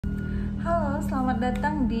Halo, selamat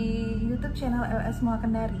datang di YouTube channel LS Mua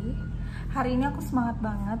Kendari. Hari ini aku semangat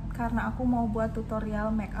banget karena aku mau buat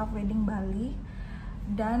tutorial makeup wedding Bali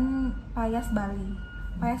dan Payas Bali.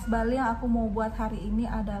 Payas Bali yang aku mau buat hari ini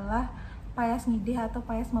adalah payas ngidih atau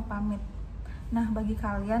payas mepamit. Nah, bagi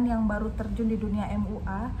kalian yang baru terjun di dunia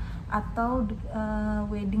MUA atau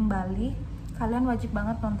wedding Bali, kalian wajib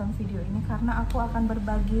banget nonton video ini karena aku akan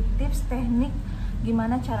berbagi tips teknik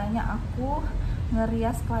gimana caranya aku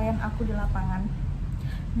ngerias klien aku di lapangan.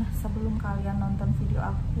 Nah, sebelum kalian nonton video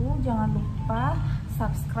aku, jangan lupa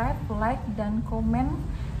subscribe, like, dan komen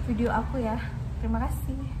video aku ya. Terima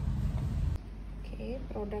kasih. Oke,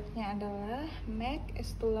 produknya adalah MAC,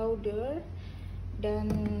 Estee Lauder,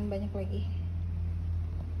 dan banyak lagi.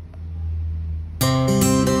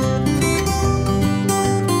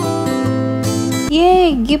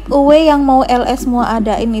 Yeay, giveaway yang mau LS mau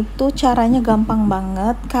adain itu caranya gampang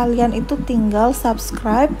banget. Kalian itu tinggal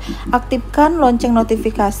subscribe, aktifkan lonceng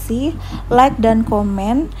notifikasi, like dan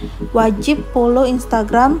komen. Wajib follow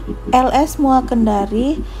Instagram LS Mua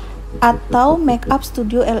Kendari atau Makeup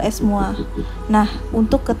Studio LS Mua. Nah,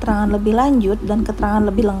 untuk keterangan lebih lanjut dan keterangan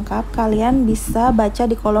lebih lengkap, kalian bisa baca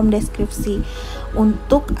di kolom deskripsi.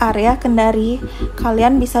 Untuk area Kendari,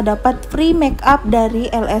 kalian bisa dapat free makeup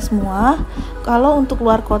dari LS Mua. Kalau untuk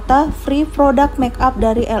luar kota, free produk makeup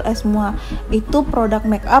dari LS Mua. Itu produk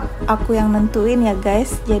makeup aku yang nentuin ya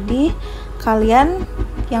guys. Jadi kalian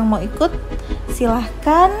yang mau ikut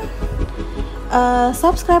silahkan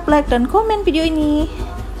subscribe, like, dan komen video ini.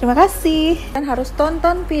 Terima kasih. Dan harus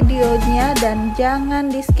tonton videonya dan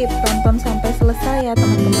jangan di skip, tonton sampai selesai ya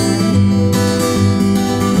teman-teman.